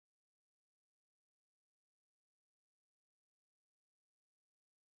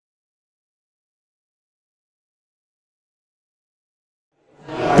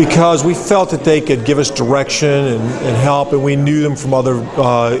because we felt that they could give us direction and help, and we knew them from other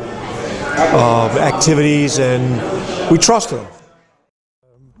activities, and we trusted them.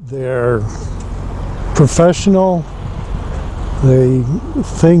 They're professional. They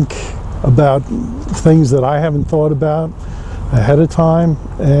think about things that I haven't thought about ahead of time,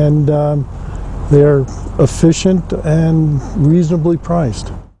 and they're efficient and reasonably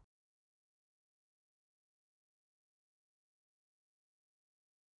priced.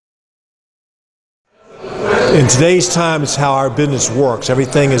 In today's time, it's how our business works.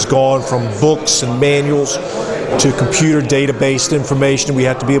 Everything has gone from books and manuals to computer database information we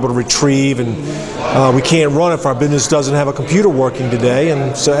have to be able to retrieve, and we can't run if our business doesn't have a computer working today,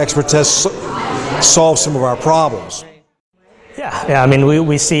 and so XPERTECHS solves some of our problems. Yeah. I mean,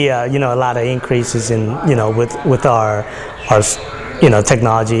 we see a lot of increases in with our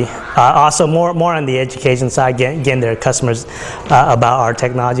technology. Also, more on the education side, getting their customers about our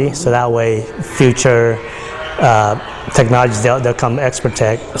technology, so that way future technologies, they'll come to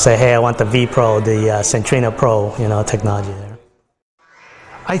XPERTECHS, say, hey, I want the V Pro, the Centrina Pro, technology there.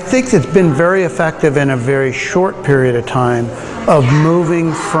 I think it's been very effective in a very short period of time of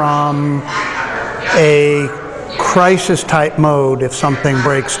moving from a crisis type mode. If something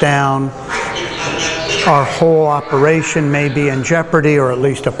breaks down, our whole operation may be in jeopardy, or at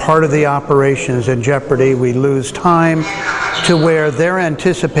least a part of the operation is in jeopardy. We lose time, to where they're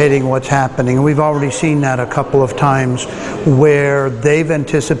anticipating what's happening. And we've already seen that a couple of times where they've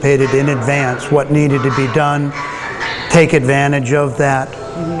anticipated in advance what needed to be done, take advantage of that,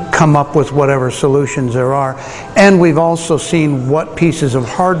 come up with whatever solutions there are. And we've also seen what pieces of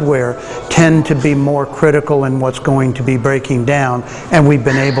hardware tend to be more critical in what's going to be breaking down, and we've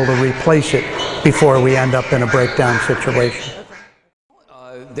been able to replace it before we end up in a breakdown situation.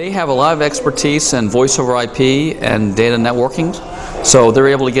 They have a lot of expertise in voice over IP and data networking, so they're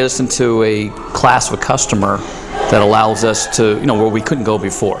able to get us into a class of a customer that allows us to, where we couldn't go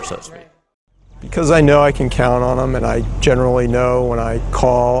before, so to speak. Because I know I can count on them, and I generally know when I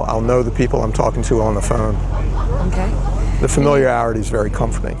call, I'll know the people I'm talking to on the phone. Okay. The familiarity is very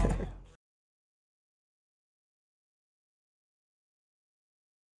comforting.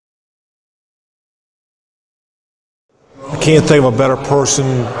 I can't think of a better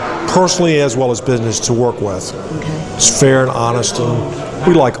person, personally as well as business, to work with. Okay. It's fair and honest, and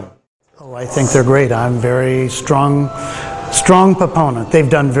we like them. Oh, I think they're great. I'm very strong proponent. They've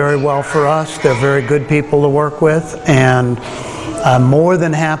done very well for us. They're very good people to work with, and I'm more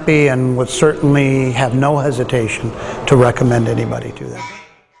than happy and would certainly have no hesitation to recommend anybody to them.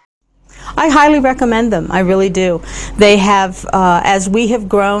 I highly recommend them. I really do. They have, as we have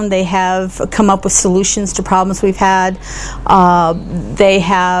grown, they have come up with solutions to problems we've had. They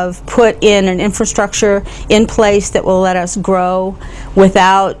have put in an infrastructure in place that will let us grow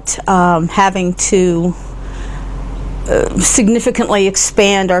without having to significantly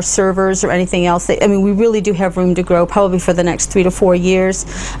expand our servers or anything else. I mean, we really do have room to grow, probably for the next 3 to 4 years,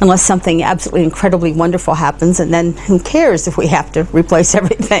 unless something absolutely incredibly wonderful happens, and then who cares if we have to replace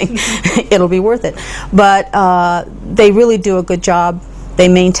everything? It'll be worth it. But they really do a good job. They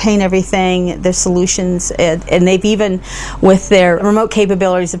maintain everything, their solutions, and they've even, with their remote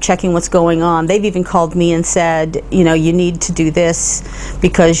capabilities of checking what's going on, they've even called me and said, you need to do this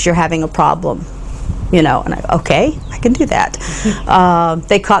because you're having a problem. And okay, I can do that.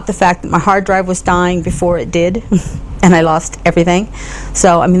 They caught the fact that my hard drive was dying before it did, and I lost everything.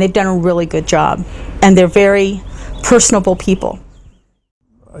 So, I mean, they've done a really good job, and they're very personable people.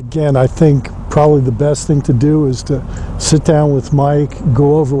 Again, I think probably the best thing to do is to sit down with Mike,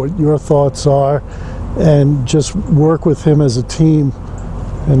 go over what your thoughts are, and just work with him as a team,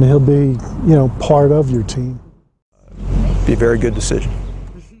 and he'll be, part of your team. Be a very good decision.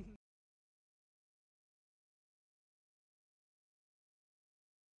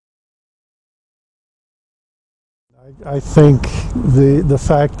 I think the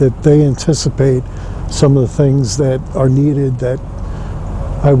fact that they anticipate some of the things that are needed that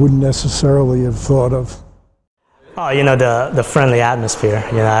I wouldn't necessarily have thought of. Oh, the friendly atmosphere.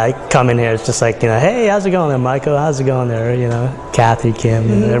 I come in here, it's just like, hey, how's it going there, Michael? How's it going there? Kathy,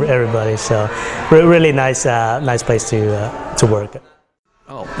 Kim, everybody. So, really nice place to work.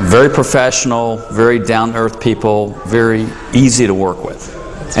 Oh, very professional, very down-to-earth people, very easy to work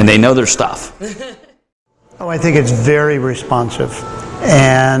with, and they know their stuff. Oh, I think it's very responsive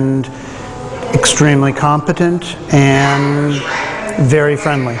and extremely competent and very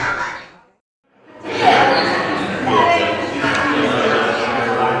friendly.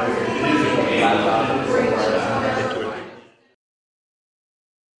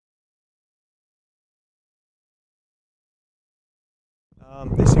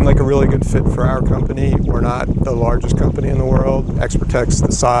 They seem really good fit for our company. We're not the largest company in the world. XPERTECHS,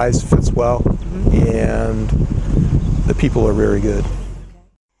 the size fits well, and the people are very good.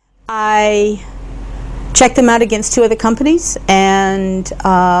 I checked them out against 2 other companies, and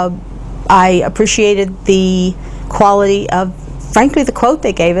I appreciated the quality of, frankly, the quote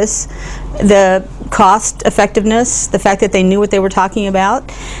they gave us, the cost effectiveness, the fact that they knew what they were talking about,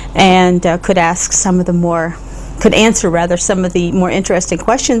 and could answer some of the more interesting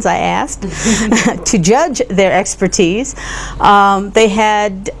questions I asked to judge their expertise. They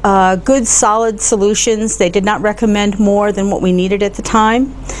had good, solid solutions. They did not recommend more than what we needed at the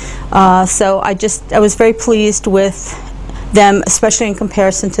time. So I was very pleased with them, especially in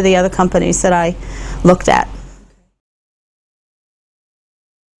comparison to the other companies that I looked at.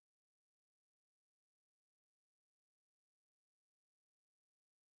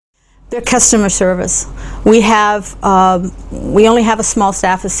 Their customer service. We only have a small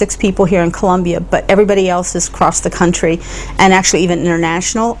staff of 6 people here in Columbia, but everybody else is across the country, and actually even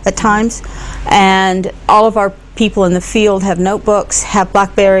international at times. And all of our people in the field have notebooks, have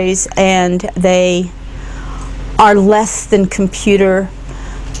Blackberries, and they are less than computer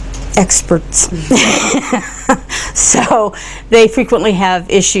experts. So they frequently have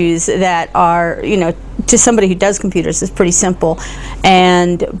issues that are, to somebody who does computers, it's pretty simple,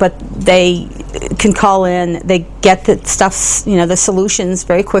 but they can call in, they get the stuff, the solutions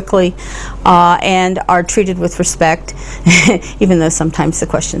very quickly, and are treated with respect, even though sometimes the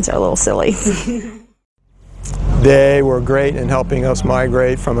questions are a little silly. They were great in helping us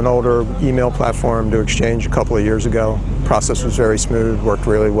migrate from an older email platform to Exchange a couple of years ago. The process was very smooth, worked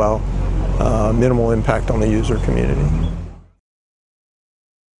really well. Minimal impact on the user community.